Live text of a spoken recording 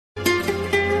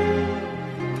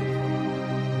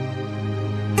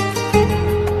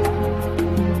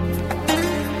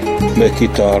me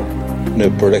kitarë në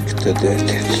BREG të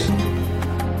detit.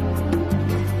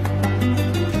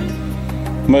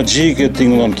 Magjike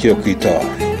tingëllon kjo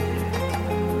kitarë.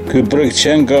 Ky BREG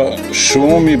qenë ka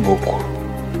shumë i bukur,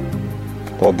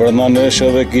 po brenda nesh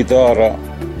edhe kitara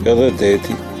edhe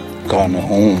deti ka në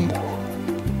humbu.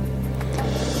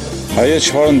 Ajo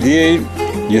çfarë ndjej,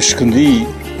 një shkëndi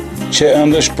që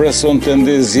ende shpreson të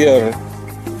ende zjerë,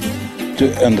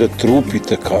 të ende trupit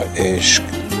të ka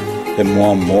eshk, e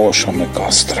mua mosha me ka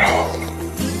strallë.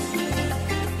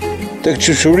 Tek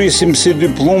qëshurisim si dy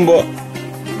plumba,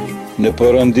 në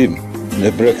përëndim,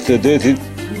 në BREG të detit,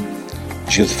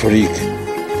 gjithë frikë,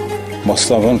 mos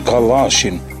të vën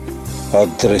kallashin, a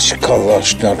dreq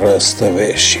kallash në rreth të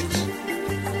veshit.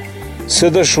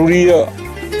 Se dashuria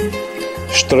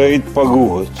shtrejt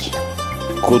paguhet,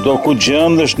 kudo ku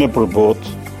gjendesh në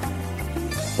përbot,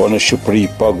 po në Shqipëri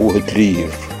paguhet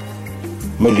lirë.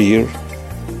 Me lirë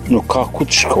nuk ka ku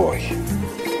të shkoj,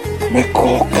 me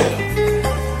kokë.